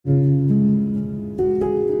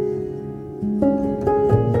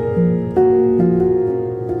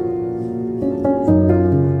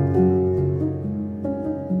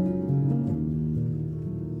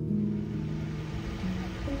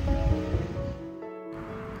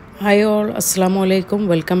Hi all, Assalamu alaikum.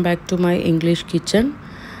 Welcome back to my English kitchen.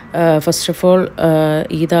 First of all,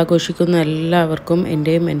 Eid ആഘോഷിക്കുന്ന എല്ലാവർക്കും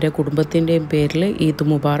എൻ്റെയും എൻ്റെ കുടുംബത്തിൻ്റെയും പേരിൽ Eid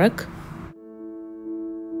Mubarak.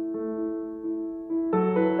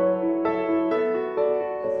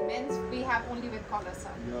 Men's we have only with collar,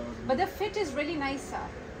 sir. Yeah, but the fit is really nice, sir.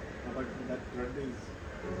 But that red is...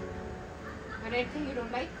 The red thing you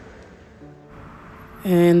don't like?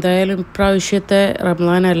 എന്തായാലും ഇപ്രാവശ്യത്തെ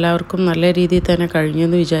റമദാൻ എല്ലാവർക്കും നല്ല രീതിയിൽ തന്നെ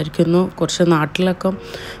കഴിഞ്ഞെന്ന് വിചാരിക്കുന്നു. കുറച്ച് നാട്ടിലൊക്കെ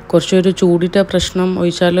കുറച്ചൊരു ചൂടിൻ്റെ പ്രശ്നം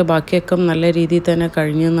ഒഴിച്ചാൽ ബാക്കിയൊക്കെ നല്ല രീതിയിൽ തന്നെ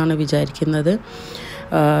കഴിഞ്ഞെന്നാണ് വിചാരിക്കുന്നത്.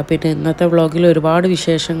 പിന്നെ ഇന്നത്തെ വ്ളോഗിൽ ഒരുപാട്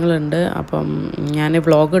വിശേഷങ്ങളുണ്ട്. അപ്പം ഞാൻ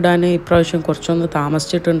വ്ളോഗ് ഇടാൻ ഇപ്രാവശ്യം കുറച്ചൊന്ന്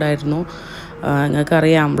താമസിച്ചിട്ടുണ്ടായിരുന്നു.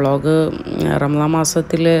 നിങ്ങൾക്കറിയാം വ്ളോഗ് റമദാൻ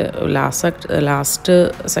മാസത്തിൽ ലാസ്റ്റ്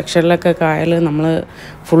സെക്ഷനിലൊക്കെ ആയാൽ നമ്മൾ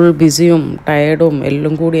ഫുൾ ബിസിയും ടയേർഡും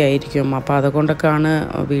എല്ലാം കൂടി ആയിരിക്കും. അപ്പോൾ അതുകൊണ്ടൊക്കെയാണ്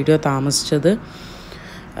വീഡിയോ താമസിച്ചത്.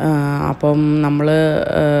 അപ്പം നമ്മൾ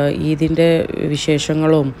ഈദിൻ്റെ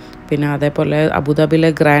വിശേഷങ്ങളും പിന്നെ അതേപോലെ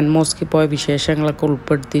അബുദാബിയിലെ ഗ്രാൻഡ് മോസ്കിൽ പോയ വിശേഷങ്ങളൊക്കെ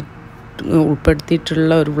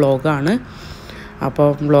ഉൾപ്പെടുത്തിയിട്ടുള്ള ഒരു വ്ളോഗാണ്. അപ്പോൾ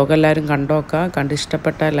വ്ളോഗ് എല്ലാവരും കണ്ടോക്കുക.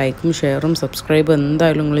 കണ്ടിഷ്ടപ്പെട്ട ലൈക്കും ഷെയറും സബ്സ്ക്രൈബും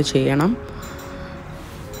എന്തായാലും നിങ്ങൾ ചെയ്യണം.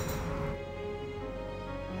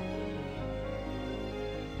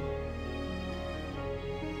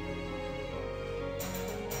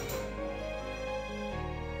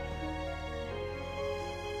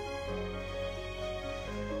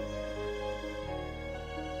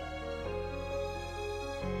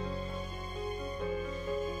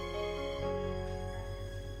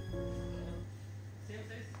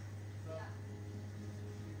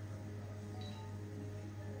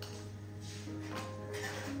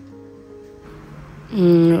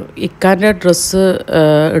 ഇക്കാൻ്റെ ഡ്രസ്സ്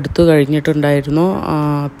എടുത്തു കഴിഞ്ഞിട്ടുണ്ടായിരുന്നു.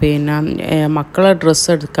 പിന്നെ മക്കളെ ഡ്രസ്സ്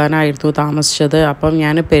എടുക്കാനായിരുന്നു താമസിച്ചത്. അപ്പം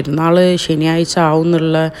ഞാൻ പെരുന്നാൾ ശനിയാഴ്ച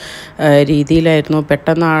ആവുന്നുള്ള രീതിയിലായിരുന്നു.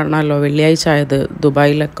 പെട്ടെന്നാണല്ലോ വെള്ളിയാഴ്ച ആയത്.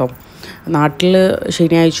 ദുബായിലൊക്കെ നാട്ടിൽ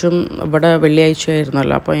ശനിയാഴ്ചയും ഇവിടെ വെള്ളിയാഴ്ച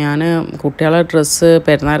ആയിരുന്നല്ലോ. അപ്പോൾ ഞാൻ കുട്ടികളെ ഡ്രസ്സ്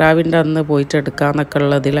പെരുന്നാരാവിൻ്റെ അന്ന് പോയിട്ട് എടുക്കാമെന്നൊക്കെ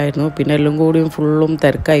ഉള്ളതിലായിരുന്നു. പിന്നെ എല്ലാം കൂടിയും ഫുള്ളും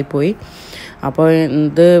തിരക്കായിപ്പോയി. അപ്പോൾ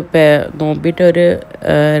ഇത് നോമ്പിൻ്റെ ഒരു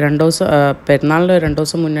 2 ദിവസം പെരുന്നാളിൻ്റെ 2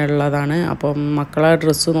 ദിവസം മുന്നേ ഉള്ളതാണ്. അപ്പം മക്കളെ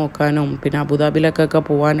ഡ്രസ്സ് നോക്കാനും പിന്നെ അബുദാബിയിലേക്കൊക്കെ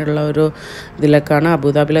പോകാനുള്ള ഒരു ഇതിലൊക്കെയാണ്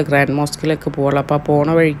അബുദാബിയിലെ ഗ്രാൻഡ് മോസ്കിലേക്ക് പോകാനുള്ളത്. അപ്പോൾ പോണ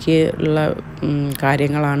വഴിക്ക് ഉള്ള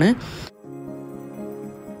കാര്യങ്ങളാണ്.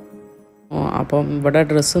 അപ്പം ഇവിടെ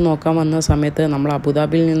ഡ്രസ്സ് നോക്കാൻ വന്ന സമയത്ത് നമ്മൾ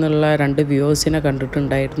അബുദാബിയിൽ നിന്നുള്ള 2 വ്യൂവേഴ്സിനെ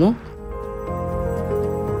കണ്ടിട്ടുണ്ടായിരുന്നു.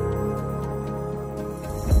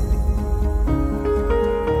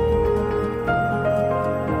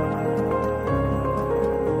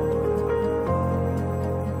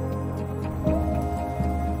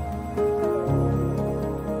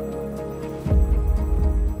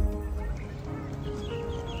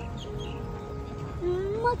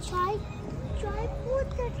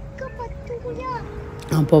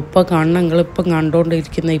 അപ്പോൾ നിങ്ങളിപ്പം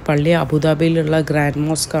കണ്ടുകൊണ്ടിരിക്കുന്ന ഈ പള്ളി അബുദാബിയിലുള്ള ഗ്രാൻഡ്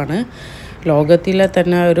മോസ്കാണ്. ലോകത്തിലെ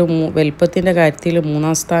തന്നെ ഒരു വലിപ്പത്തിൻ്റെ കാര്യത്തിൽ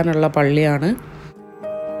 3-ാം സ്ഥാനമുള്ള പള്ളിയാണ്.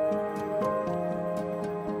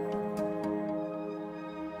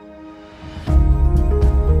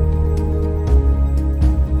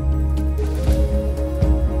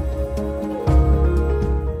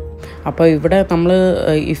 അപ്പോൾ ഇവിടെ നമ്മൾ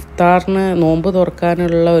ഇഫ്താറിന് നോമ്പ്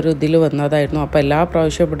തുറക്കാനുള്ള ഒരു ഇതിൽ വന്നതായിരുന്നു. അപ്പോൾ എല്ലാ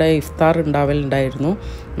പ്രാവശ്യവും ഇവിടെ ഇഫ്താർ ഉണ്ടാവലുണ്ടായിരുന്നു.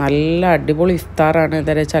 നല്ല അടിപൊളി ഇഫ്താറാണ്.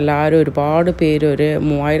 എന്താ വെച്ചാൽ എല്ലാവരും ഒരുപാട് പേര്, ഒരു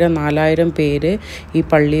 3000-4000 പേര് ഈ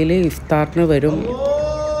പള്ളിയിൽ ഇഫ്താറിന് വരും.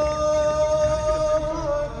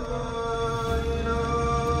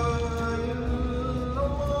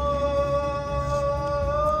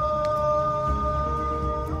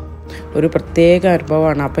 ഒരു പ്രത്യേക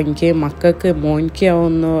അനുഭവമാണ്. അപ്പോൾ എനിക്ക് മോനിക്ക്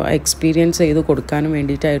ഒന്ന് എക്സ്പീരിയൻസ് ചെയ്ത് കൊടുക്കാനും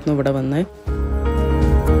വേണ്ടിയിട്ടായിരുന്നു ഇവിടെ വന്ന്.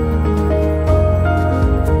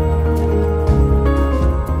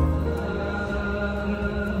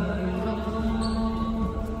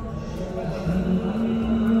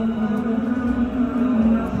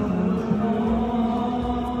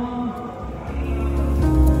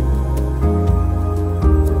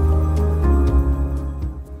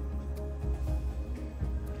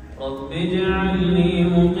 رب اجعلني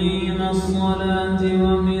مقيم الصلاة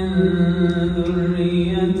ومن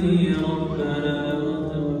ذريتي ربنا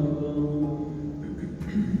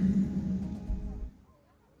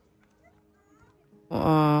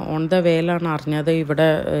ഓൺ ദ വേയിലാണ് അറിഞ്ഞത് ഇവിടെ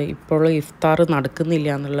ഇപ്പോൾ ഇഫ്താർ നടക്കുന്നില്ല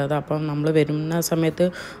എന്നുള്ളത്. അപ്പം നമ്മൾ വരുന്ന സമയത്ത്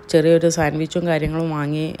ചെറിയൊരു സാൻഡ്വിച്ചും കാര്യങ്ങളും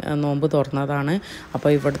വാങ്ങി നോമ്പ് തുറന്നതാണ്. അപ്പോൾ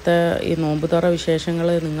ഇവിടുത്തെ ഈ നോമ്പ് തുറ വിശേഷങ്ങൾ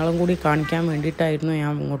നിങ്ങളും കൂടി കാണിക്കാൻ വേണ്ടിയിട്ടായിരുന്നു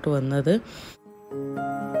ഞാൻ ഇങ്ങോട്ട് വന്നത്.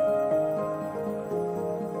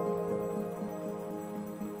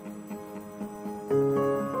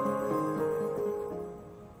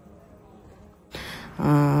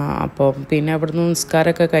 അപ്പോൾ പിന്നെ അവിടുന്ന്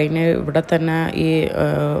നിസ്കാരമൊക്കെ കഴിഞ്ഞ് ഇവിടെ തന്നെ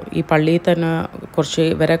ഈ പള്ളിയിൽ തന്നെ കുറച്ച്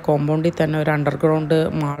ഇവരെ കോമ്പൗണ്ടിൽ തന്നെ ഒരു അണ്ടർഗ്രൗണ്ട്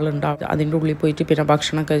മാളുണ്ടാവും. അതിൻ്റെ ഉള്ളിൽ പോയിട്ട് പിന്നെ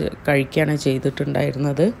ഭക്ഷണമൊക്കെ കഴിക്കുകയാണ്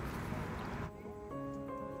ചെയ്തിട്ടുണ്ടായിരുന്നത്.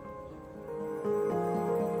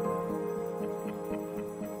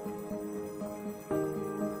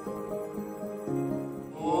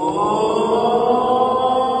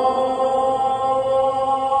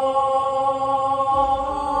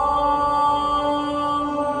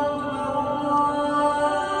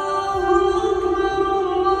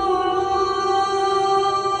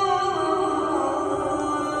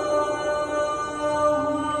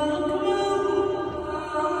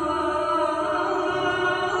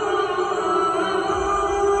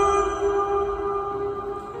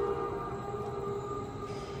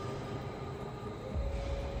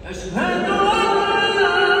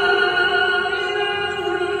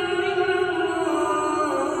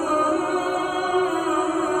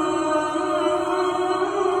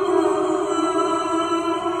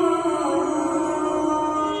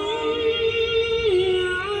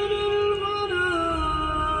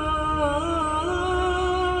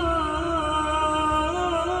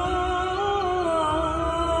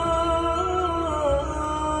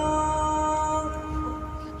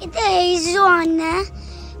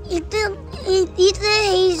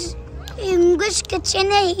 English kitchen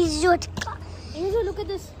ɪʁᴜᴜ. Look at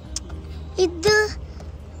this.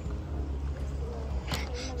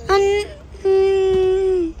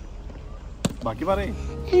 ബാക്കി പറയ്.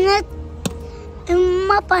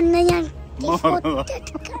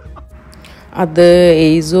 അത്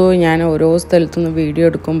ഐസോ ഞാൻ ഓരോ സ്ഥലത്തുനിന്ന് വീഡിയോ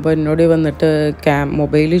എടുക്കുമ്പോൾ എന്നോട് വന്നിട്ട്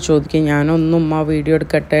മൊബൈൽ ചോദിക്കും. ഞാനൊന്നും ഉമ്മ വീഡിയോ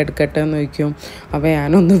എടുക്കട്ടെ എന്ന് ചോദിക്കും. അപ്പോൾ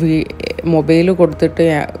ഞാനൊന്ന് മൊബൈൽ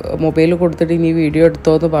കൊടുത്തിട്ട് ഇനി വീഡിയോ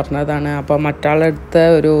എടുത്തോ എന്ന് പറഞ്ഞതാണ്. അപ്പോൾ മറ്റാളെടുത്ത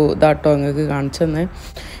ഒരു ഇതാട്ടോ നിങ്ങൾക്ക് കാണിച്ചെന്ന്.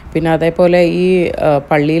 പിന്നെ അതേപോലെ ഈ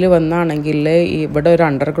പള്ളിയിൽ വന്നാണെങ്കിൽ ഇവിടെ ഒരു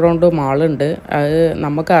അണ്ടർഗ്രൗണ്ട് മാളുണ്ട്. അത്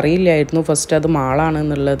നമുക്കറിയില്ലായിരുന്നു ഫസ്റ്റ് അത്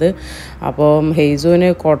മാളാണെന്നുള്ളത്. അപ്പോൾ ഹെയ്സുവിന്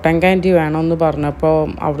കോട്ടൺ ക്യാൻഡി വേണമെന്ന് പറഞ്ഞപ്പോൾ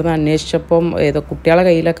അവിടുന്ന് അന്വേഷിച്ചപ്പം ഏതോ കുട്ടികളെ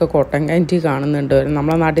കയ്യിലൊക്കെ കോട്ടൺ ക്യാൻഡി കാണുന്നുണ്ട്.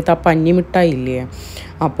 നമ്മളെ നാട്ടിലത്തെ ആ പഞ്ഞിമിഠായി ഇല്ലേ,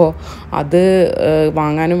 അപ്പോൾ അത്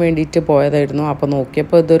വാങ്ങാനും വേണ്ടിയിട്ട് പോയതായിരുന്നു. അപ്പോൾ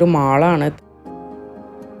നോക്കിയപ്പോൾ ഇതൊരു മാളാണ്.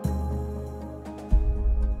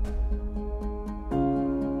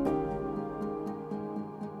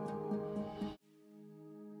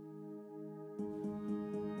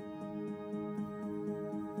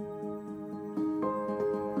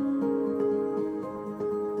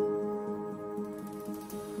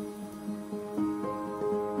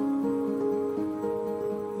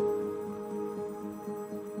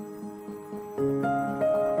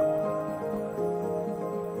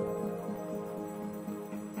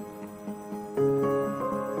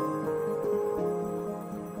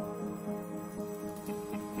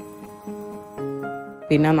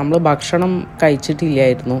 പിന്നെ നമ്മൾ ഭക്ഷണം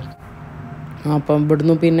കഴിച്ചിട്ടില്ലായിരുന്നു. അപ്പം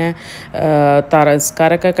ഇവിടുന്ന് പിന്നെ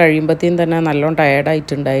നിസ്കാരമൊക്കെ കഴിയുമ്പോഴത്തേക്കും തന്നെ നല്ലോണം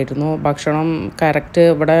ടയേർഡായിട്ടുണ്ടായിരുന്നു. ഭക്ഷണം കറക്റ്റ്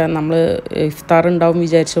ഇവിടെ നമ്മൾ ഇഫ്താർ ഉണ്ടാവും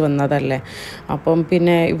വിചാരിച്ച് വന്നതല്ലേ. അപ്പം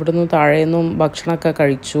പിന്നെ ഇവിടുന്ന് താഴേന്നും ഭക്ഷണമൊക്കെ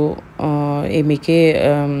കഴിച്ചു. എമിക്ക്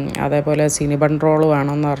അതേപോലെ സിനിബൺ റോൾ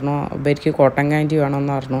വേണമെന്ന് പറഞ്ഞു, ഇവർക്ക് കോട്ടൺ ക്യാൻഡി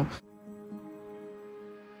വേണമെന്ന് പറഞ്ഞു.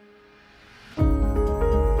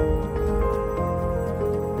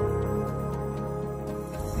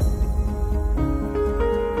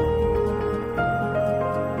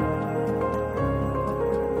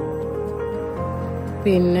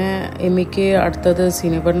 പിന്നെ എമിക്ക് അടുത്തത്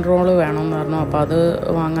സിനിബൺ റോള് വേണമെന്ന് പറഞ്ഞു. അപ്പോൾ അത്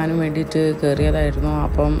വാങ്ങാനും വേണ്ടിയിട്ട് കയറിയതായിരുന്നു.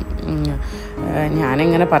 അപ്പം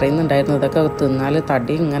ഞാനിങ്ങനെ പറയുന്നുണ്ടായിരുന്നു ഇതൊക്കെ തിന്നാൽ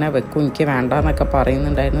തടി ഇങ്ങനെ വെക്കും, എനിക്ക് വേണ്ടെന്നൊക്കെ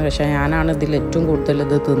പറയുന്നുണ്ടായിരുന്നു. പക്ഷേ ഞാനാണ് ഇതിൽ ഏറ്റവും കൂടുതൽ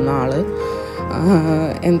ഇത് തിന്ന ആൾ.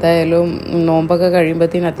 എന്തായാലും നോമ്പൊക്കെ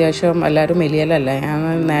കഴിയുമ്പോഴത്തേന് അത്യാവശ്യം എല്ലാവരും മെലിയലല്ലേ,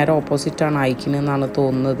 ഞാൻ നേരെ ഓപ്പോസിറ്റാണ് അയക്കുന്നതെന്നാണ്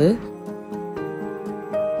തോന്നുന്നത്.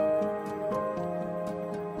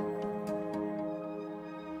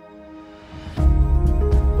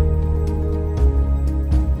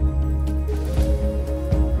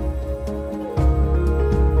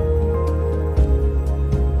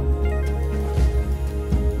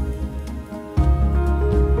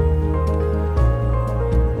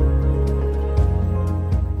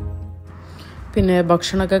 പിന്നെ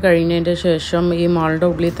ഭക്ഷണമൊക്കെ കഴിഞ്ഞതിൻ്റെ ശേഷം ഈ മാളുടെ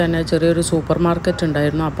ഉള്ളിൽ തന്നെ ചെറിയൊരു സൂപ്പർ മാർക്കറ്റ്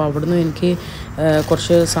ഉണ്ടായിരുന്നു. അപ്പോൾ അവിടുന്ന് എനിക്ക്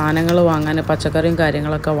കുറച്ച് സാധനങ്ങൾ വാങ്ങാൻ, പച്ചക്കറിയും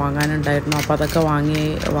കാര്യങ്ങളൊക്കെ വാങ്ങാനുണ്ടായിരുന്നു. അപ്പോൾ അതൊക്കെ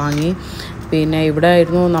വാങ്ങി പിന്നെ ഇവിടെ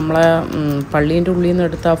ആയിരുന്നു നമ്മളെ പള്ളീൻ്റെ ഉള്ളിൽ നിന്ന്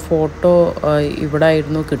എടുത്ത ഫോട്ടോ ഇവിടെ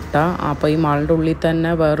ആയിരുന്നു കിട്ടുക. അപ്പോൾ ഈ മാളിൻ്റെ ഉള്ളിൽ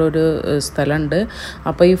തന്നെ വേറൊരു സ്ഥലമുണ്ട്.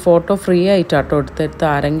 അപ്പോൾ ഈ ഫോട്ടോ ഫ്രീ ആയിട്ടാട്ടോ എടുത്തെടുത്ത്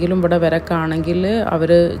ആരെങ്കിലും ഇവിടെ വരക്കാണെങ്കിൽ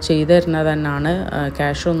അവർ ചെയ്തു തരുന്നത് തന്നെയാണ്,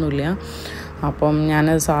 ക്യാഷൊന്നുമില്ല. അപ്പം ഞാൻ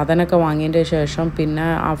സാധനമൊക്കെ വാങ്ങിയതിൻ്റെ ശേഷം പിന്നെ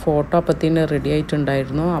ആ ഫോട്ടോ അപ്പത്തിന് റെഡി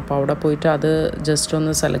ആയിട്ടുണ്ടായിരുന്നു. അപ്പോൾ അവിടെ പോയിട്ട് അത് ജസ്റ്റ്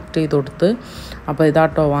ഒന്ന് സെലക്ട് ചെയ്ത് കൊടുത്ത്. അപ്പോൾ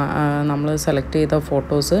ഇതാട്ടോ നമ്മൾ സെലക്ട് ചെയ്ത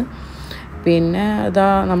ഫോട്ടോസ്. പിന്നെ ഇതാ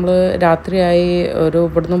നമ്മൾ രാത്രിയായി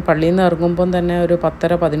ഇവിടുന്ന് പള്ളിയിൽ നിന്ന് ഇറങ്ങുമ്പം തന്നെ ഒരു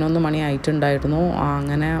 10:30-11 മണി ആയിട്ടുണ്ടായിരുന്നു.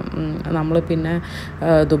 അങ്ങനെ നമ്മൾ പിന്നെ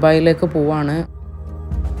ദുബായിലേക്ക് പോവാണ്.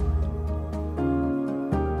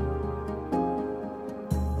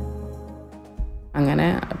 അങ്ങനെ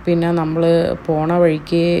പിന്നെ നമ്മൾ പോണ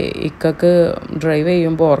വഴിക്ക് ഇക്കക്ക് ഡ്രൈവ്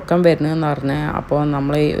ചെയ്യുമ്പോൾ ഉറക്കം വരുന്നതെന്ന് പറഞ്ഞ് അപ്പോൾ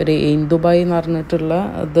നമ്മൾ ഒരു ദുബായ് എന്ന് പറഞ്ഞിട്ടുള്ള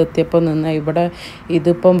ഇതെത്തിയപ്പോൾ നിന്ന് ഇവിടെ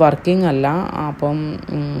ഇതിപ്പം വർക്കിംഗ് അല്ല. അപ്പം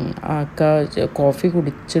കോഫി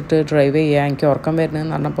കുടിച്ചിട്ട് ഡ്രൈവ് ചെയ്യാൻ എനിക്ക് ഉറക്കം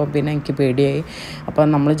വരുന്നതെന്ന് പറഞ്ഞപ്പോൾ പിന്നെ എനിക്ക് പേടിയായി. അപ്പം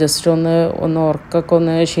നമ്മൾ ജസ്റ്റ് ഒന്ന് ഉറക്കമൊക്കെ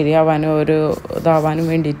ഒന്ന് ശരിയാവാനും ഒരു ഇതാവാനും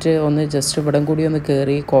വേണ്ടിയിട്ട് ഒന്ന് ജസ്റ്റ് ഇവിടം കൂടി ഒന്ന്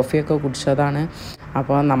കയറി കോഫിയൊക്കെ കുടിച്ചതാണ്.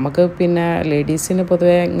 അപ്പോൾ നമുക്ക് പിന്നെ ലേഡീസിന്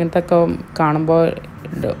പൊതുവേ ഇങ്ങനത്തെയൊക്കെ കാണുമ്പോൾ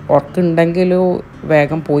ഉറക്കുണ്ടെങ്കിലും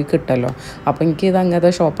വേഗം പോയി കിട്ടല്ലോ. അപ്പോൾ എനിക്കിത്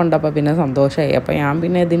അങ്ങനത്തെ ഷോപ്പുണ്ടപ്പോൾ പിന്നെ സന്തോഷമായി. അപ്പോൾ ഞാൻ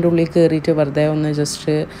പിന്നെ ഇതിൻ്റെ ഉള്ളിൽ കയറിയിട്ട് വെറുതെ ഒന്ന്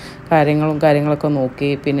ജസ്റ്റ് കാര്യങ്ങളൊക്കെ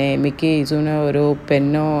നോക്കി. പിന്നെ എനിക്ക് യിസുവിന് ഒരു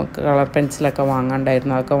പെന്നോ കളർ പെൻസിലൊക്കെ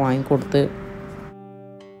വാങ്ങാണ്ടായിരുന്നു, അതൊക്കെ വാങ്ങിക്കൊടുത്ത്.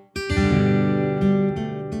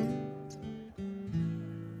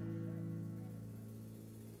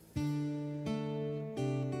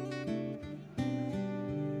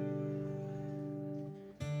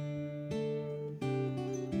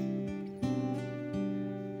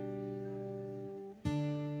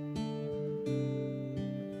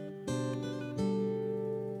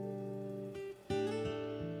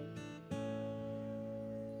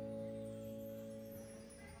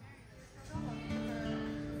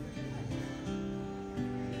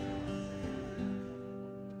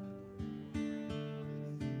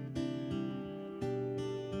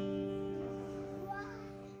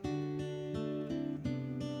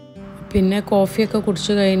 പിന്നെ കോഫിയൊക്കെ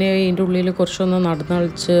കുടിച്ച് കഴിഞ്ഞ് ഇതിൻ്റെ ഉള്ളിൽ കുറച്ചൊന്ന് നടന്ന്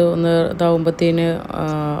കളിച്ച് ഒന്ന് ഇതാവുമ്പോഴത്തേന്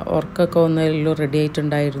ഉറക്കമൊക്കെ ഒന്ന് എല്ലാം റെഡി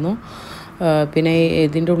ആയിട്ടുണ്ടായിരുന്നു. പിന്നെ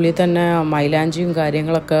ഇതിൻ്റെ ഉള്ളിൽ തന്നെ മൈലാഞ്ചിയും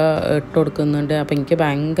കാര്യങ്ങളൊക്കെ ഇട്ട് കൊടുക്കുന്നുണ്ട്. അപ്പോൾ എനിക്ക്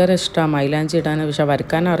ഭയങ്കര ഇഷ്ടമാണ് മൈലാഞ്ചി ഇടാൻ, പക്ഷെ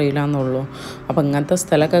വരയ്ക്കാൻ അറിയില്ല എന്നുള്ളൂ. അപ്പോൾ ഇങ്ങനത്തെ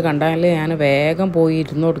സ്ഥലമൊക്കെ കണ്ടാൽ ഞാൻ വേഗം പോയി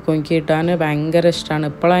ഇരുന്ന് കൊടുക്കും. എനിക്ക് ഇടാൻ ഭയങ്കര ഇഷ്ടമാണ്.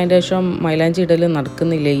 ഇപ്പോഴതിൻ്റെ ശേഷം മൈലാഞ്ചി ഇടൽ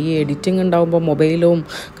നടക്കുന്നില്ല. ഈ എഡിറ്റിംഗ് ഉണ്ടാകുമ്പോൾ മൊബൈലും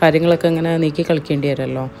കാര്യങ്ങളൊക്കെ ഇങ്ങനെ നീക്കി കളിക്കേണ്ടി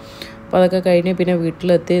വരുമല്ലോ. അപ്പോൾ അതൊക്കെ കഴിഞ്ഞ് പിന്നെ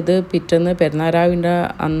വീട്ടിലെത്തി. ഇത് പിറ്റേന്ന് പെരുന്നാരാവിൻ്റെ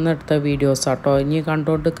അന്നെടുത്ത വീഡിയോസ് ആട്ടോ ഇനി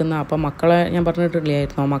കണ്ടുകൊണ്ടിരിക്കുന്ന. അപ്പോൾ മക്കളെ ഞാൻ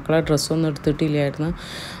പറഞ്ഞിട്ടില്ലായിരുന്നു, മക്കളെ ഡ്രസ്സൊന്നും എടുത്തിട്ടില്ലായിരുന്നു.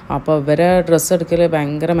 അപ്പോൾ ഇവരെ ഡ്രസ്സ് എടുക്കൽ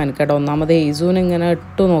ഭയങ്കര മെനക്കേടാ. ഒന്നാമത് യിസുവിന് ഇങ്ങനെ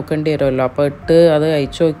ഇട്ട് നോക്കേണ്ടി വരുമല്ലോ. അപ്പോൾ ഇട്ട് അത്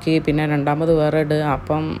അയച്ചു നോക്കി, പിന്നെ രണ്ടാമത് വേറെ ഇട്.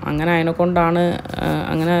 അപ്പം അങ്ങനെ അതിനെക്കൊണ്ടാണ്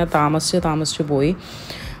അങ്ങനെ താമസിച്ച് പോയി.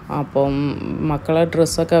 അപ്പം മക്കളെ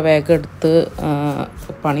ഡ്രസ്സൊക്കെ വേഗം എടുത്ത്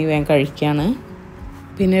പണി വേഗം കഴിക്കുകയാണ്.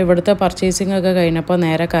 പിന്നെ ഇവിടുത്തെ പർച്ചേസിംഗ് ഒക്കെ കഴിഞ്ഞപ്പോൾ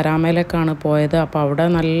നേരെ കരാമയിലേക്കാണ് പോയത്. അപ്പോൾ അവിടെ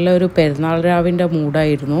നല്ലൊരു പെരുന്നാൾ രാവിൻ്റെ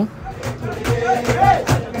മൂഡായിരുന്നു.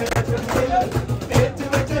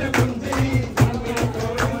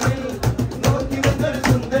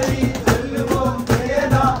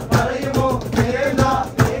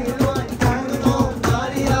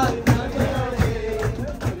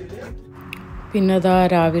 പിന്നെ ഇതാ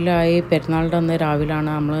രാവിലായി. പെരുന്നാളിൻ്റെ അന്ന് രാവിലാണ്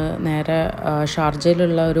നമ്മൾ നേരെ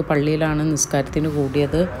ഷാർജയിലുള്ള ഒരു പള്ളിയിലാണ് നിസ്കാരത്തിന്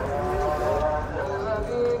കൂടിയത്.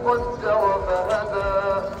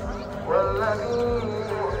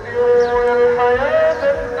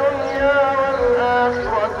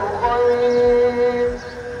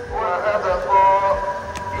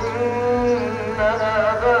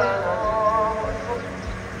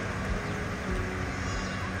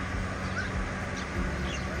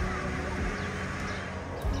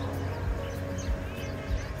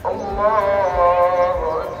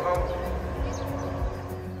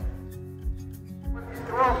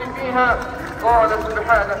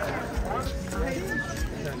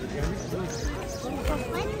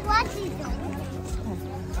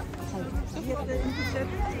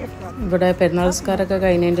 ഇവിടെ പെരുന്നാൾ നിസ്കാരമൊക്കെ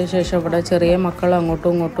കഴിഞ്ഞതിൻ്റെ ശേഷം ഇവിടെ ചെറിയ മക്കൾ അങ്ങോട്ടും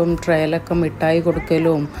ഇങ്ങോട്ടും ട്രയലൊക്കെ മിഠായി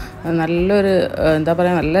കൊടുക്കലും നല്ലൊരു എന്താ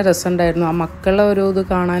പറയുക നല്ല രസമുണ്ടായിരുന്നു. ആ മക്കളെ ഒരു ഇത്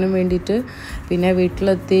കാണാനും വേണ്ടിയിട്ട്. പിന്നെ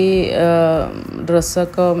വീട്ടിലെത്തി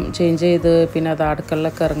ഡ്രസ്സൊക്കെ ചേഞ്ച് ചെയ്ത് പിന്നെ അത്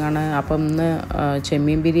അടുക്കളയിലൊക്കെ ഇറങ്ങാണ്. അപ്പം ഇന്ന്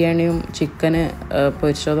ചെമ്മീൻ ബിരിയാണിയും ചിക്കന്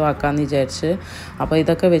പൊരിച്ചതും ആക്കാമെന്ന് വിചാരിച്ച്. അപ്പോൾ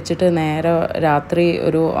ഇതൊക്കെ വെച്ചിട്ട് നേരെ രാത്രി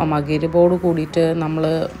ഒരു മഗ്‌രിബോട് കൂടിയിട്ട് നമ്മൾ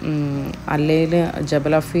അല്ലയിൽ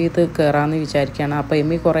ജബൽ ഹഫീദ് കയറാമെന്ന് വിചാരിക്കുകയാണ്. അപ്പോൾ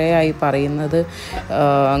എമ്മി കുറേ ആയി പറയുന്നത്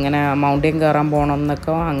അങ്ങനെ മൗണ്ടൻ കയറാൻ പോകണം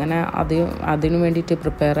എന്നൊക്കെ. അങ്ങനെ അതിനു വേണ്ടിയിട്ട്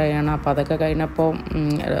പ്രിപ്പയർ ചെയ്യണം. അപ്പോൾ അതൊക്കെ കഴിഞ്ഞപ്പോൾ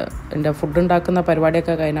എൻ്റെ ഫുഡ് ഉണ്ടാക്കുന്ന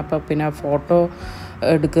പരിപാടിയൊക്കെ കഴിഞ്ഞപ്പോൾ പിന്നെ ഫോട്ടോ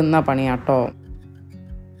എടുക്കുന്ന പണിയാട്ടോ.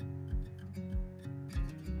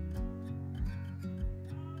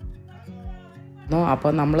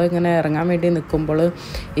 അപ്പോൾ നമ്മളിങ്ങനെ ഇറങ്ങാൻ വേണ്ടി നിൽക്കുമ്പോൾ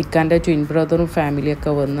ഇക്കാൻ്റെ ട്വിൻ ബ്രദറും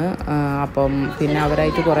ഫാമിലിയൊക്കെ വന്ന് അപ്പം പിന്നെ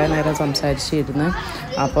അവരായിട്ട് കുറേ നേരം സംസാരിച്ചിരുന്നു.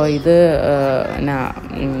 അപ്പോൾ ഇത്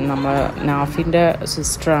നമ്മളെ നാഫിൻ്റെ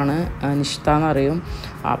സിസ്റ്ററാണ്, നിഷ്ത എന്നറിയും.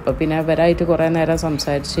 അപ്പോൾ പിന്നെ അവരായിട്ട് കുറേ നേരം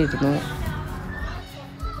സംസാരിച്ചിരുന്നു.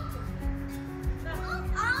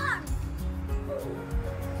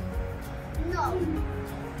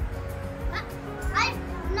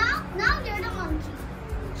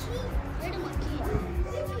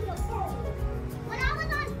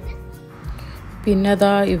 പിന്നെ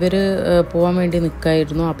അതാ ഇവർ പോകാൻ വേണ്ടി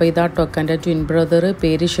നിൽക്കായിരുന്നു. അപ്പോൾ ഇതാട്ടോ എൻ്റെ ട്വിൻ ബ്രദർ,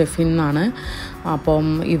 പേര് ഷെഫിൻ എന്നാണ്. അപ്പം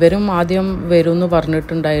ഇവരും ആദ്യം വരും എന്ന്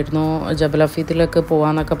പറഞ്ഞിട്ടുണ്ടായിരുന്നു, ജബൽ ഹഫീദിലേക്ക്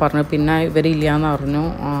പോകാമെന്നൊക്കെ പറഞ്ഞു. പിന്നെ ഇവരില്ലയെന്ന് പറഞ്ഞു.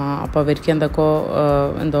 അപ്പോൾ അവർക്ക്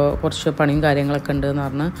എന്തോ കുറച്ച് പണിയും കാര്യങ്ങളൊക്കെ ഉണ്ടെന്ന്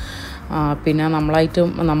പറഞ്ഞ് പിന്നെ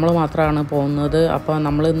നമ്മൾ മാത്രമാണ് പോകുന്നത്. അപ്പോൾ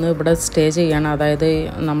നമ്മളിന്ന് ഇവിടെ സ്റ്റേ ചെയ്യാണ്, അതായത്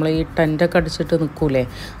നമ്മൾ ഈ ടെൻറ്റൊക്കെ അടിച്ചിട്ട് നിൽക്കൂലേ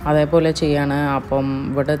അതേപോലെ ചെയ്യാണ്. അപ്പം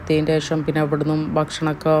ഇവിടെ എത്തിയതിൻ്റെ ശേഷം പിന്നെ ഇവിടെ നിന്നും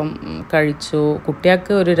ഭക്ഷണമൊക്കെ കഴിച്ചു.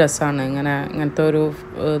 കുട്ടികൾക്ക് ഒരു രസമാണ് ഇങ്ങനത്തെ ഒരു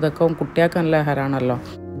ഇതൊക്കെ, കുട്ടികൾക്ക് നല്ല ഹരാണല്ലോ.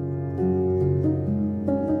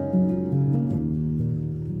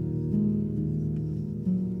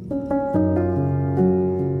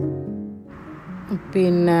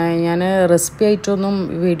 പിന്നെ ഞാൻ റെസിപ്പി ആയിട്ടൊന്നും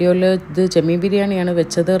വീഡിയോയിൽ ഇത് ചെമ്മീൻ ബിരിയാണിയാണ്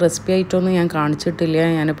വെച്ചത്. റെസിപ്പി ആയിട്ടൊന്നും ഞാൻ കാണിച്ചിട്ടില്ല.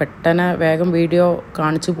 ഞാൻ പെട്ടെന്ന് വേഗം വീഡിയോ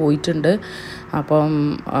കാണിച്ചു പോയിട്ടുണ്ട്. അപ്പം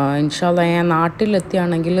ഇൻഷാ അല്ലാ ഞാൻ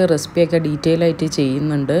നാട്ടിലെത്തിയാണെങ്കിൽ റെസിപ്പിയൊക്കെ ഡീറ്റെയിൽ ആയിട്ട്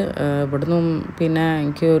ചെയ്യുന്നുണ്ട്. ഇവിടുന്നും പിന്നെ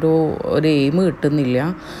എനിക്ക് ഒരു എയിം കിട്ടുന്നില്ല.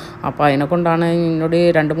 അപ്പോൾ അതിനെക്കൊണ്ടാണ് എന്നോട്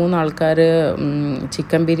 2-3 ആൾക്കാർ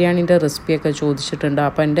ചിക്കൻ ബിരിയാണീൻ്റെ റെസിപ്പിയൊക്കെ ചോദിച്ചിട്ടുണ്ട്.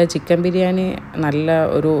 അപ്പോൾ എൻ്റെ ചിക്കൻ ബിരിയാണി നല്ല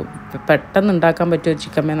ഒരു പെട്ടെന്ന് ഉണ്ടാക്കാൻ പറ്റിയ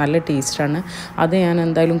ചിക്കൻ ബിരിയാണി നല്ല ടേസ്റ്റാണ്. അത് ഞാൻ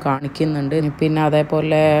എന്തായാലും കാണിക്കുന്നുണ്ട്. പിന്നെ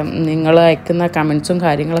അതേപോലെ നിങ്ങൾ അയക്കുന്ന കമൻസും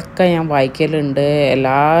കാര്യങ്ങളൊക്കെ ഞാൻ വായിക്കലുണ്ട്.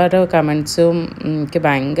 എല്ലാവരും കമൻസും എനിക്ക്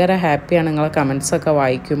ഭയങ്കര ഹാപ്പിയാണ്. നിങ്ങളെ കമൻസൊക്കെ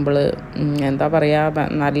വായിക്കുമ്പോൾ എന്താ പറയുക,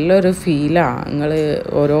 നല്ലൊരു ഫീലാണ്. നിങ്ങൾ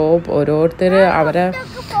ഓരോരുത്തർ അവരെ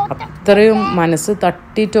അത്രയും മനസ്സ്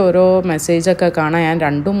തട്ടിയിട്ട് ഓരോ മെസ്സേജൊക്കെ കാണാൻ ഞാൻ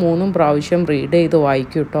 2-3 പ്രാവശ്യം റീഡ് ചെയ്ത്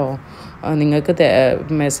വായിക്കും കേട്ടോ. നിങ്ങൾക്ക്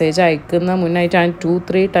മെസ്സേജ് അയക്കുന്ന മുന്നായിട്ട് ഞാൻ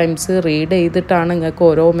 2-3 ടൈംസ് റീഡ് ചെയ്തിട്ടാണ് നിങ്ങൾക്ക്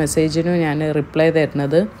ഓരോ മെസ്സേജിനും ഞാൻ റിപ്ലൈ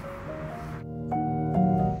തരുന്നത്.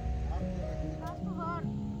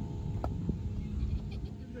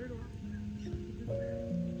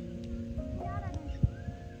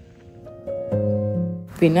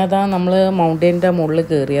 പിന്നെ അതാ നമ്മൾ മൗണ്ടൈൻ്റെ മുകളിൽ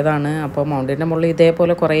കയറിയതാണ്. അപ്പോൾ മൗണ്ടൈൻ്റെ മുകളിൽ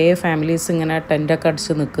ഇതേപോലെ കുറേ ഫാമിലീസ് ഇങ്ങനെ ടെൻറ്റൊക്കെ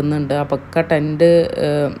അടിച്ച് നിൽക്കുന്നുണ്ട്. അപ്പോൾ ഒക്കെ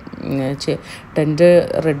ടെൻറ്റ്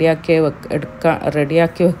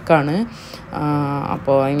റെഡിയാക്കി വെക്കാണ്.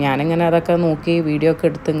 അപ്പോൾ ഞാനിങ്ങനെ അതൊക്കെ നോക്കി വീഡിയോ ഒക്കെ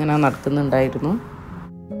എടുത്ത് ഇങ്ങനെ നടക്കുന്നുണ്ടായിരുന്നു.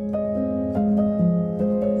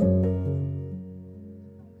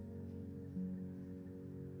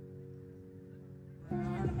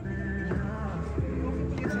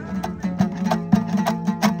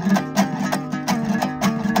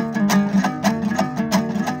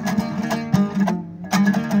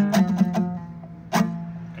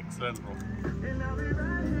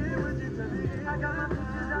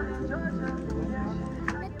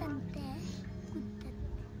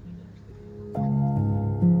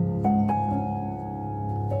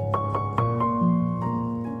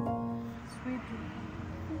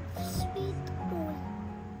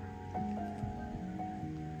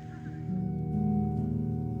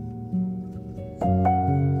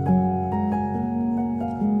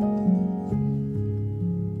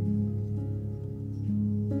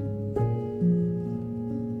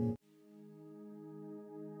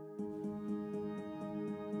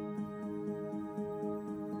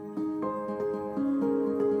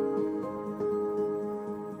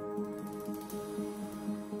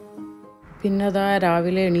 പിന്നെ അതാ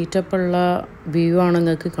രാവിലെ എണീറ്റപ്പോഴുള്ള വ്യൂ ആണ്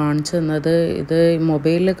നിങ്ങൾക്ക് കാണിച്ചു തന്നത്. ഇത്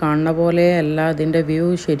മൊബൈലിൽ കാണുന്ന പോലെ അല്ല, ഇതിൻ്റെ വ്യൂ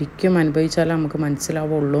ശരിക്കും അനുഭവിച്ചാലേ നമുക്ക്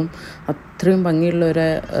മനസ്സിലാവുള്ളൂ. അത്രയും ഭംഗിയുള്ളൊരു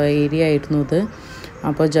ഏരിയ ആയിരുന്നു ഇത്.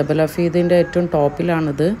 അപ്പോൾ ജബൽ ഹഫീദിൻ്റെ ഏറ്റവും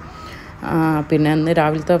ടോപ്പിലാണിത്. പിന്നെ അന്ന്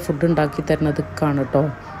രാവിലത്തെ ഫുഡ് ഉണ്ടാക്കി തരുന്നത് ഇക്കാണ് കേട്ടോ.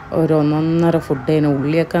 ഒരു 1.5 ഫുഡേന്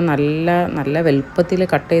ഉള്ളിയൊക്കെ നല്ല വലുപ്പത്തിൽ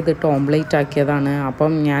കട്ട് ചെയ്തിട്ട് ഓംലേറ്റ് ആക്കിയതാണ്.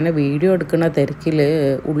 അപ്പം ഞാൻ വീഡിയോ എടുക്കുന്ന തിരക്കിൽ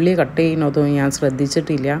ഉള്ളി കട്ട് ചെയ്യുന്നതും ഞാൻ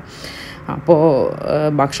ശ്രദ്ധിച്ചിട്ടില്ല. അപ്പോൾ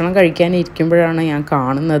ഭക്ഷണം കഴിക്കാനിരിക്കുമ്പോഴാണ് ഞാൻ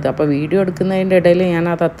കാണുന്നത്. അപ്പോൾ വീഡിയോ എടുക്കുന്നതിൻ്റെ ഇടയിൽ ഞാൻ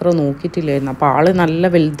അതത്ര നോക്കിയിട്ടില്ലായിരുന്നു. അപ്പോൾ ആൾ നല്ല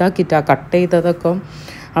വലുതാക്കിയിട്ടാണ് കട്ട് ചെയ്തതൊക്കെ.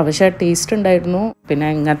 പക്ഷേ ടേസ്റ്റ് ഉണ്ടായിരുന്നു. പിന്നെ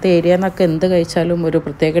ഇങ്ങനത്തെ ഏരിയ എന്നൊക്കെ എന്ത് കഴിച്ചാലും ഒരു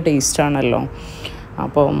പ്രത്യേക ടേസ്റ്റാണല്ലോ.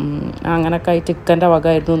 അപ്പം അങ്ങനെയൊക്കെ ആയിട്ട് ചിക്കൻ്റെ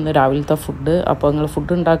വകയായിരുന്നു ഇന്ന് രാവിലത്തെ ഫുഡ്. അപ്പോൾ നിങ്ങൾ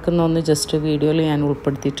ഫുഡ് ഉണ്ടാക്കുന്ന ഒന്ന് ജസ്റ്റ് വീഡിയോയിൽ ഞാൻ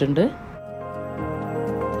ഉൾപ്പെടുത്തിയിട്ടുണ്ട്.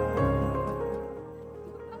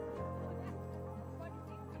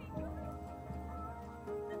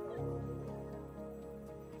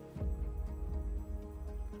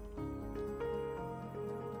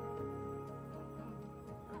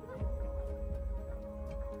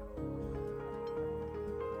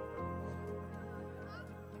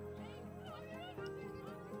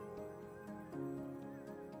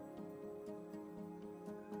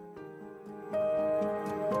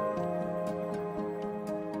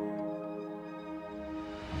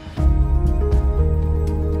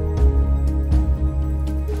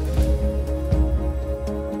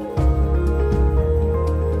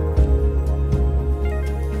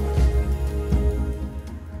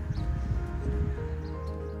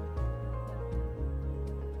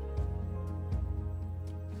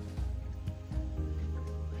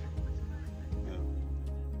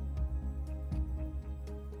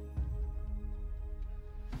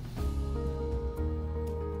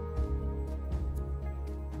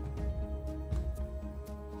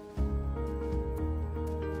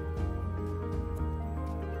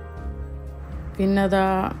 പിന്നെ അതാ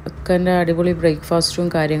ഇക്കൻ്റെ അടിപൊളി ബ്രേക്ക്ഫാസ്റ്റും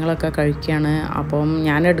കാര്യങ്ങളൊക്കെ കഴിക്കുകയാണ്. അപ്പം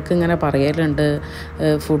ഞാനിടയ്ക്ക് ഇങ്ങനെ പറയലുണ്ട്,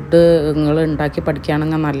 ഫുഡ് നിങ്ങൾ ഉണ്ടാക്കി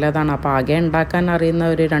പഠിക്കുകയാണെങ്കിൽ നല്ലതാണ്. അപ്പോൾ ആകെ ഉണ്ടാക്കാൻ അറിയുന്ന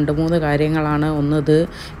ഒരു 2-3 കാര്യങ്ങളാണ്. ഒന്നത്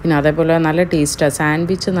പിന്നെ അതേപോലെ നല്ല ടേസ്റ്റാണ്.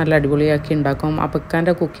 സാൻഡ്വിച്ച് നല്ല അടിപൊളിയാക്കി ഉണ്ടാക്കും. അപ്പോൾ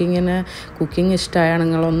ഇക്കൻ്റെ കുക്കിംഗ് ഇഷ്ടമായാൽ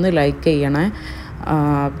നിങ്ങളൊന്ന് ലൈക്ക് ചെയ്യണേ.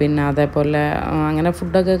 പിന്നെ അതേപോലെ അങ്ങനെ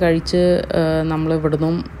ഫുഡൊക്കെ കഴിച്ച് നമ്മൾ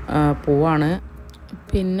ഇവിടുന്നും പോവാണ്.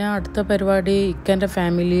 പിന്നെ അടുത്ത പരിപാടി ഇക്കൻ്റെ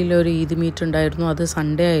ഫാമിലിയിൽ ഒരു ഈദ് മീറ്റ് ഉണ്ടായിരുന്നു. അത്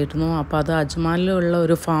സൺഡേ ആയിരുന്നു. അപ്പോൾ അത് അജ്മാനിലുള്ള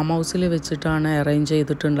ഒരു ഫാം ഹൗസിൽ വെച്ചിട്ടാണ് അറേഞ്ച്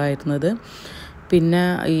ചെയ്തിട്ടുണ്ടായിരുന്നത്. പിന്നെ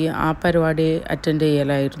ആ പരിപാടി അറ്റൻഡ്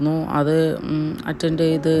ചെയ്യലായിരുന്നു. അത് അറ്റൻഡ്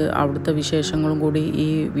ചെയ്ത് അവിടുത്തെ വിശേഷങ്ങളും കൂടി ഈ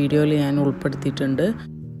വീഡിയോയിൽ ഞാൻ ഉൾപ്പെടുത്തിയിട്ടുണ്ട്.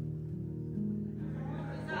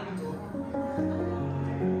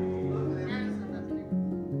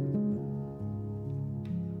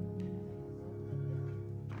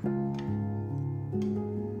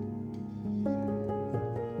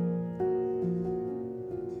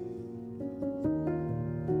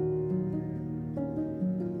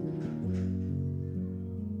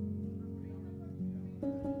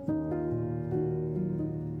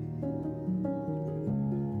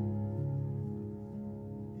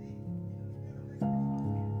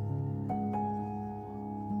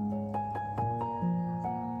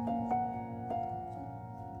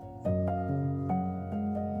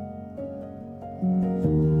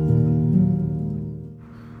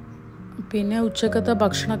 പിന്നെ ഉച്ചക്കത്തെ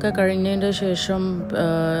ഭക്ഷണമൊക്കെ കഴിഞ്ഞതിൻ്റെ ശേഷം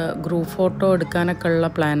ഗ്രൂപ്പ് ഫോട്ടോ എടുക്കാനൊക്കെ ഉള്ള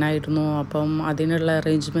പ്ലാനായിരുന്നു. അപ്പം അതിനുള്ള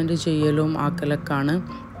അറേഞ്ച്മെൻറ്റ് ചെയ്യലും ആക്കലൊക്കെയാണ്.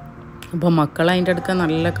 അപ്പോൾ മക്കൾ അതിൻ്റെ അടുക്ക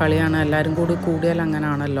നല്ല കളിയാണ്. എല്ലാവരും കൂടിയാൽ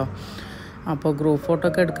അങ്ങനെയാണല്ലോ. അപ്പോൾ ഗ്രൂപ്പ് ഫോട്ടോ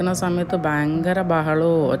ഒക്കെ എടുക്കുന്ന സമയത്ത് ഭയങ്കര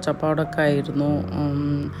ബഹളവും ഒച്ചപ്പാടൊക്കെ ആയിരുന്നു.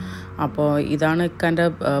 അപ്പോൾ ഇതാണ് ഇക്കൻ്റെ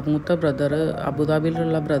മൂത്ത ബ്രദർ,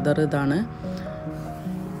 അബുദാബിയിലുള്ള ബ്രദർ ഇതാണ്.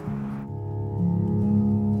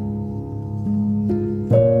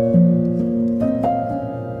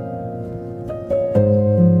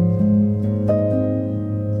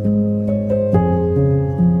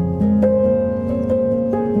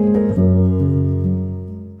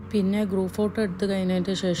 പിന്നെ ഗ്രൂപ്പ് ഫോട്ടോ എടുത്ത്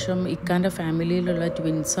കഴിഞ്ഞതിൻ്റെ ശേഷം ഇക്കാൻ്റെ ഫാമിലിയിലുള്ള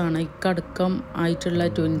ട്വിൻസാണ്, ഇക്കടക്കം ആയിട്ടുള്ള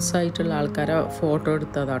ട്വിൻസായിട്ടുള്ള ആൾക്കാരെ ഫോട്ടോ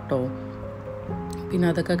എടുത്തതാട്ടോ. പിന്നെ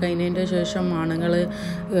അതൊക്കെ കഴിഞ്ഞതിൻ്റെ ശേഷം ആണുങ്ങൾ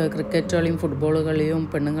ക്രിക്കറ്റ് കളിയും ഫുട്ബോൾ കളിയും,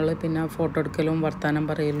 പെണ്ണുങ്ങൾ പിന്നെ ഫോട്ടോ എടുക്കലും വർത്തമാനം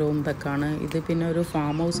പറയലും ഇതൊക്കെയാണ്. ഇത് പിന്നെ ഒരു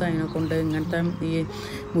ഫാം ഹൗസ് അതിനെക്കൊണ്ട് ഇങ്ങനത്തെ ഈ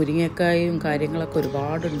മുരിങ്ങക്കായും കാര്യങ്ങളൊക്കെ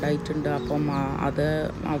ഒരുപാട് ഉണ്ടായിട്ടുണ്ട്. അപ്പം അത്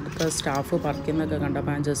അവിടുത്തെ സ്റ്റാഫ് പറിക്കുന്നൊക്കെ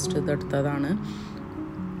കണ്ടപ്പോൾ ഞാൻ ജസ്റ്റ് ഇതെടുത്തതാണ്.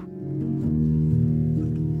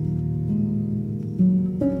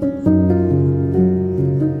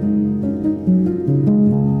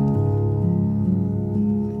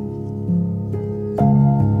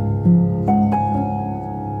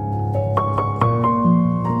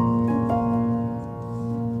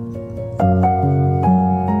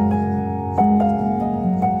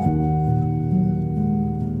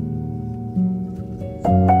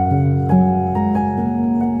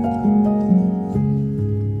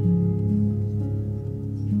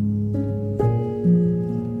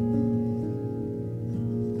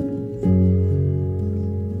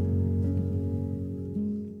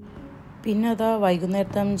 പിന്നെ അതാ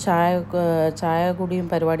വൈകുന്നേരത്തെ ചായ കുടിയും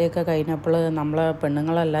പരിപാടിയൊക്കെ കഴിഞ്ഞപ്പോൾ നമ്മളെ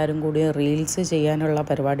പെണ്ണുങ്ങളെല്ലാവരും കൂടി റീൽസ് ചെയ്യാനുള്ള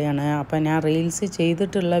പരിപാടിയാണ്. അപ്പം ഞാൻ റീൽസ്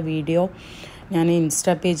ചെയ്തിട്ടുള്ള വീഡിയോ ഞാൻ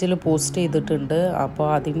ഇൻസ്റ്റാ പേജിൽ പോസ്റ്റ് ചെയ്തിട്ടുണ്ട്. അപ്പോൾ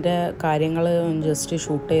അതിൻ്റെ കാര്യങ്ങൾ ജസ്റ്റ്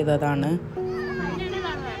ഷൂട്ട് ചെയ്തതാണ്.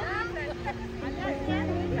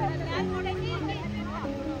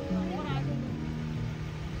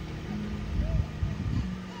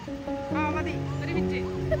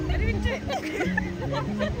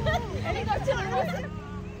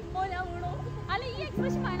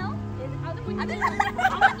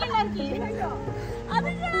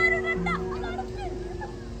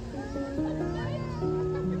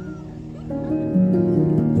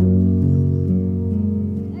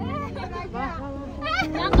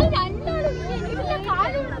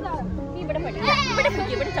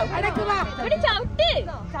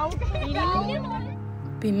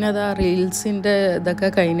 പിന്നെ അതാ റീൽസിൻ്റെ ഇതൊക്കെ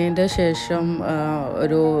കഴിഞ്ഞതിൻ്റെ ശേഷം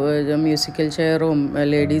ഒരു മ്യൂസിക്കൽ ചെയറും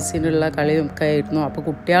ലേഡീസിനുള്ള കളിയും ഒക്കെ ആയിരുന്നു. അപ്പോൾ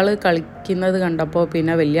കുട്ടികൾ കളിക്കുന്നത് കണ്ടപ്പോൾ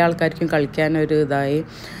പിന്നെ വലിയ ആൾക്കാർക്കും കളിക്കാനൊരു ഇതായി.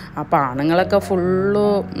 അപ്പോൾ ആണുങ്ങളൊക്കെ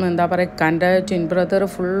ഫുള്ളും എന്താ പറയുക, ഇക്കാൻ്റെ ട്വിൻ ബ്രദർ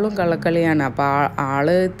ഫുള്ളും കള്ളക്കളിയാണ്. അപ്പോൾ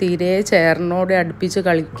ആള് തീരെ ചെയറിനോട് അടുപ്പിച്ച്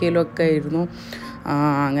കളിക്കലൊക്കെ ആയിരുന്നു.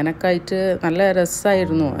 അങ്ങനെയൊക്കെ ആയിട്ട് നല്ല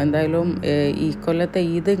രസമായിരുന്നു. എന്തായാലും ഈ കൊല്ലത്തെ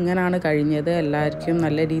ഈദ് ഇങ്ങനെയാണ് കഴിഞ്ഞത്. എല്ലാവർക്കും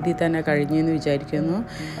നല്ല രീതിയിൽ തന്നെ കഴിഞ്ഞു എന്ന് വിചാരിക്കുന്നു.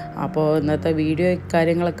 അപ്പോൾ ഇന്നത്തെ വീഡിയോ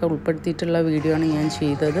കാര്യങ്ങളൊക്കെ ഉൾപ്പെടുത്തിയിട്ടുള്ള വീഡിയോ ആണ് ഞാൻ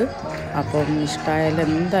ചെയ്തത്. അപ്പം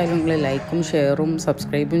ഇഷ്ടമായാലും എന്തായാലും നിങ്ങൾ ലൈക്കും ഷെയറും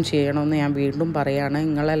സബ്സ്ക്രൈബും ചെയ്യണമെന്ന് ഞാൻ വീണ്ടും പറയുകയാണ്.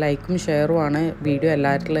 നിങ്ങളെ ലൈക്കും ഷെയറുമാണ് വീഡിയോ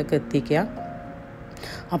എല്ലാവരിലേക്ക് എത്തിക്കുക.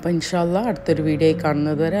 അപ്പോൾ ഇൻഷാ അല്ലാഹ് അടുത്തൊരു വീഡിയോ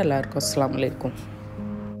കാണുന്നത് വരെ എല്ലാവർക്കും അസ്സലാമു അലൈക്കും.